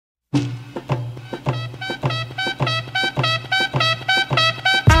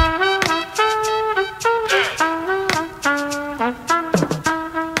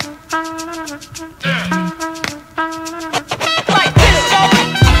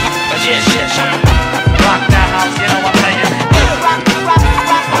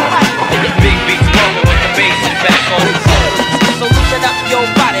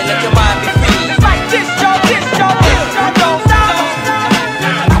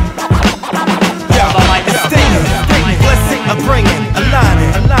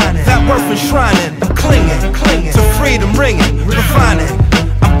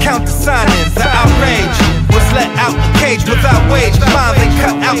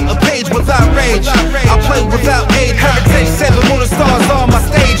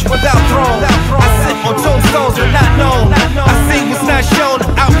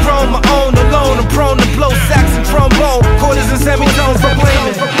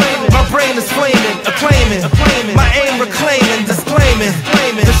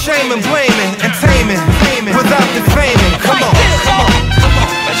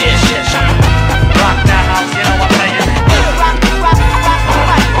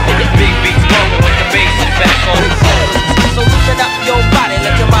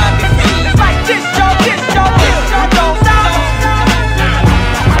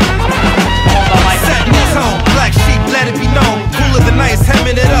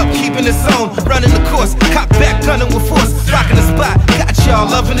the zone, running the course, cop back, gunning with force, rocking the spot, got y'all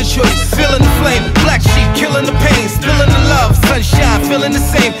loving the choice, feeling the flame, black sheep killing the pain, spilling the love, sunshine feeling the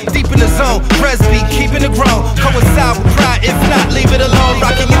same, deep in the zone, Presby keeping it grown, coincide with pride, if not leave it alone,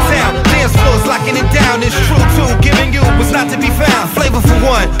 rocking your town, dance floors locking it down, it's true too, giving you was not to be found, flavor for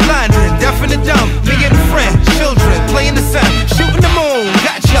one, blinding, deaf and the dumb, me and a friend, children playing the sun, shooting the moon,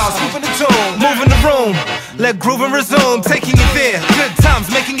 got y'all swooping the tune, moving the room, let groove and resume, taking you there, good times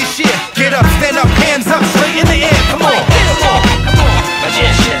making you share, get up, stand up, hands up, straight in the air, come on, come on, come on,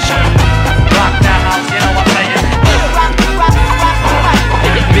 rock that house, you know what I'm saying,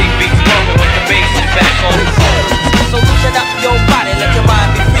 big beats rolling with the bass and back on, so loosen up your body, let your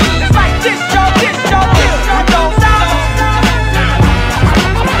mind be free, it's like this, y'all, don't stop,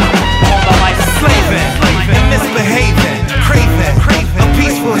 slaving, and misbehaving, craving, a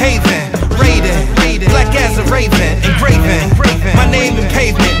peaceful haven, raiding, black as a raven, engraving, my name in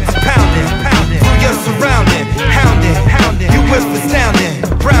pavement, pounding, through your surrounding, hounding, you whisper sounding,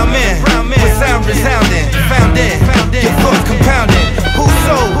 brown man, with sound resounding, found in, your thoughts compounding, who's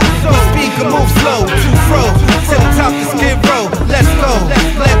so, speaker move slow, two fro, tip top the skid row, let's go,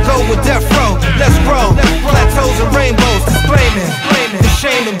 let go with death row, let's grow, plateaus and rainbows, disclaiming, the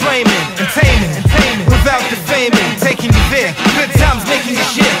shame and blaming, and taming, without defaming, taking you there, good times making you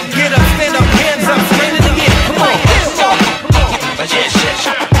shit, get up, stand up, hands up, straight in the air, come on,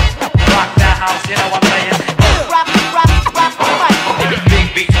 rock that house, you know what I'm saying.